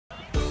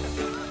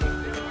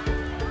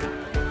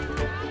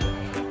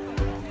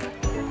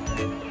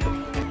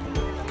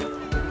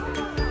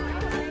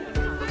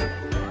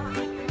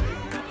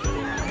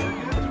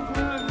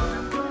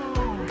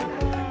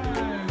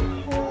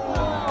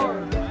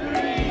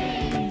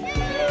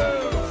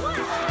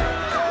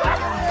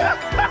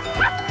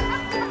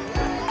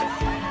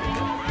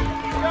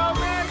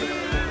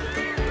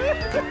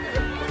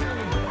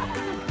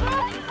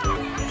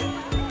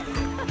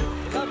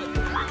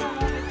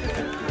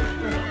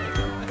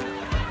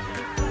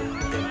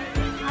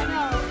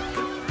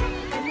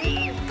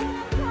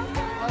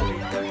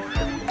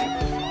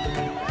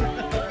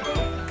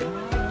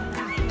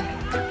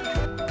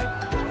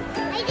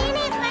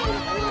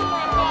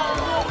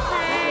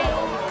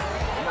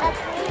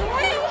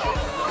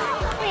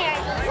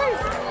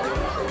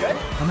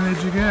How many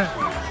did you get?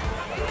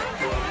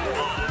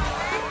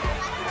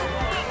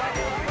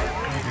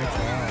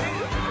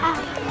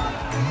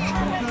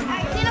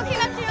 Kano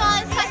came up to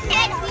all his cooking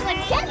eggs. He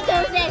like, get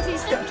those eggs. He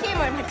stuck the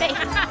camera in my face.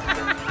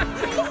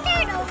 Can you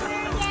start over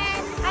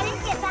again? I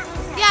didn't get that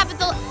one. Yeah, but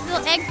the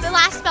eggs, they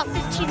last about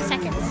 15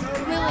 seconds.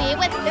 Really, it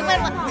went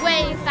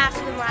way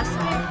faster than last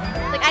time.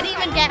 Like, I didn't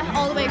even get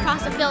all the way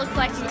across the field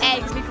collecting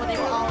eggs before they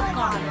were all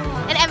gone.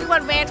 And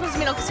everyone ran towards the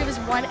middle because there was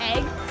one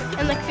egg.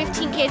 And like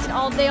 15 kids,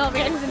 and they all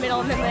ran to the middle,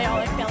 and then they all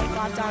like belly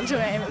flopped onto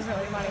it. It was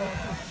really funny.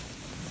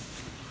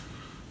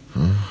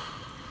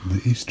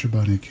 The Easter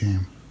Bunny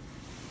came.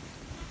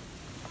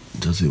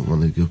 Does he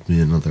want to give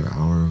me another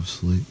hour of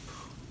sleep?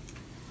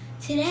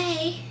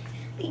 Today,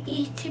 the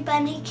Easter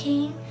Bunny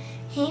came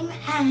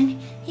and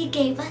he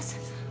gave us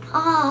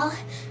all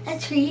a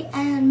treat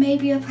and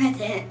maybe a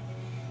present.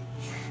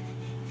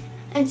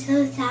 I'm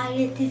so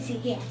excited to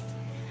see it.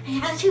 I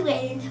have to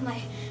wait until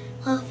my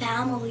whole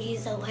family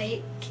is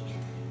awake.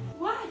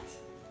 What?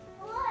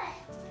 What?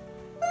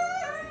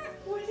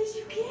 What did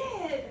you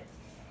get?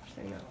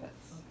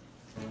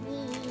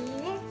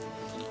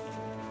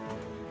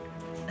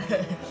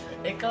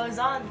 It goes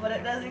on, but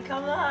it doesn't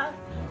come off.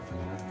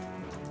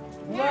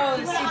 Whoa,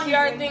 the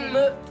CPR thing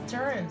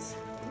turns.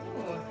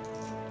 Ooh.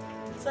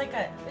 It's like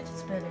a fidget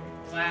spinner.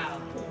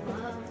 Wow.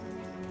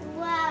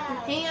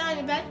 Wow. Hang on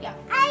your bed, yeah.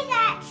 I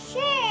got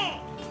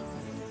shirt.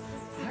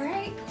 All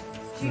right.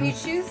 Do you need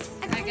shoes?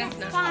 I guess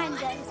not. Find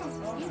them.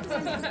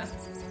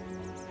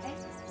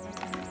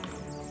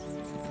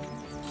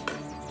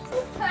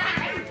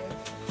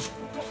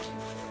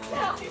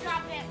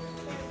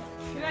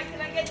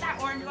 Can I get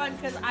that orange one?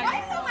 Because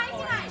I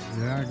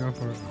Yeah, go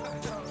for it.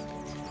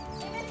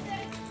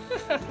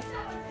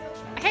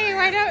 Hey,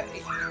 why don't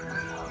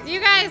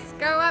you guys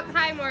go up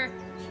high more?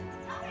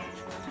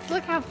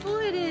 Look how full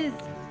it is.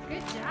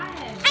 Good job.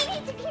 I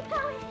need to keep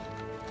going.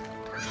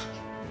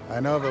 I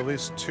know of at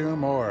least 2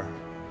 more.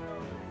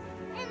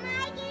 Am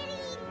I getting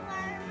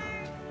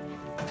warmer?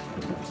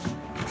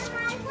 Am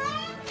I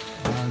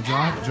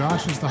warm?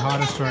 Josh is the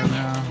hottest right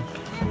now.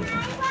 Am I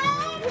warm?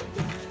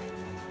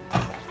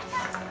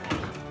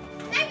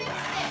 I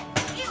missed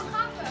it. Ew,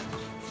 Papa.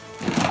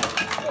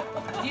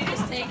 Did you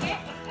just take it?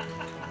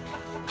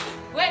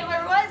 Wait,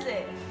 where was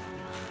it?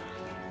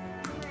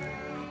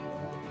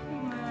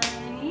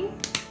 Money.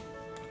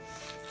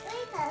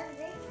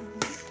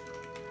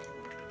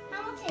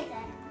 How much is it?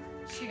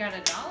 She got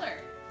 $1.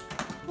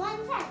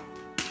 1 cent.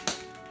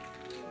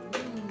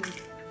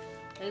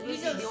 Hey,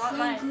 Lucy, do you want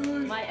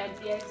my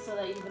empty eggs so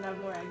that you can have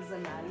more eggs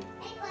than Maddie?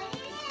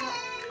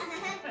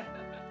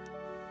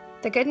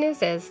 The good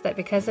news is that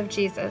because of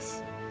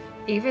Jesus,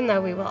 even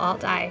though we will all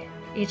die,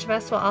 each of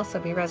us will also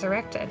be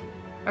resurrected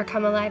or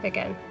come alive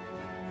again.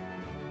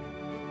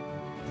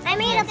 I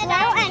made a blue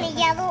and a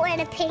yellow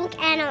and a pink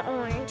and an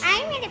orange.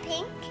 I made a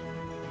pink.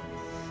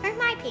 Where's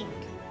my pink?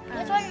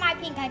 Which one's my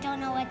pink? I don't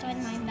know which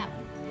one's mine. That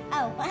one.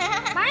 Oh.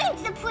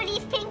 Mine's the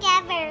prettiest pink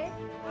ever.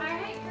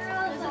 Alright,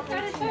 girls, let's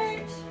go to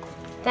church.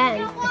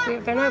 Then, if we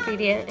have been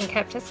obedient and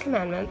kept His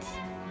commandments,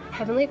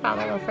 Heavenly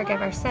Father will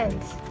forgive our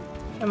sins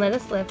and let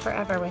us live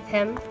forever with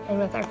Him and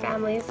with our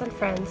families and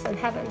friends in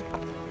heaven.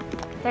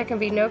 There can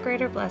be no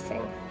greater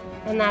blessing,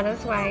 and that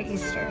is why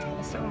Easter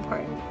is so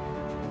important.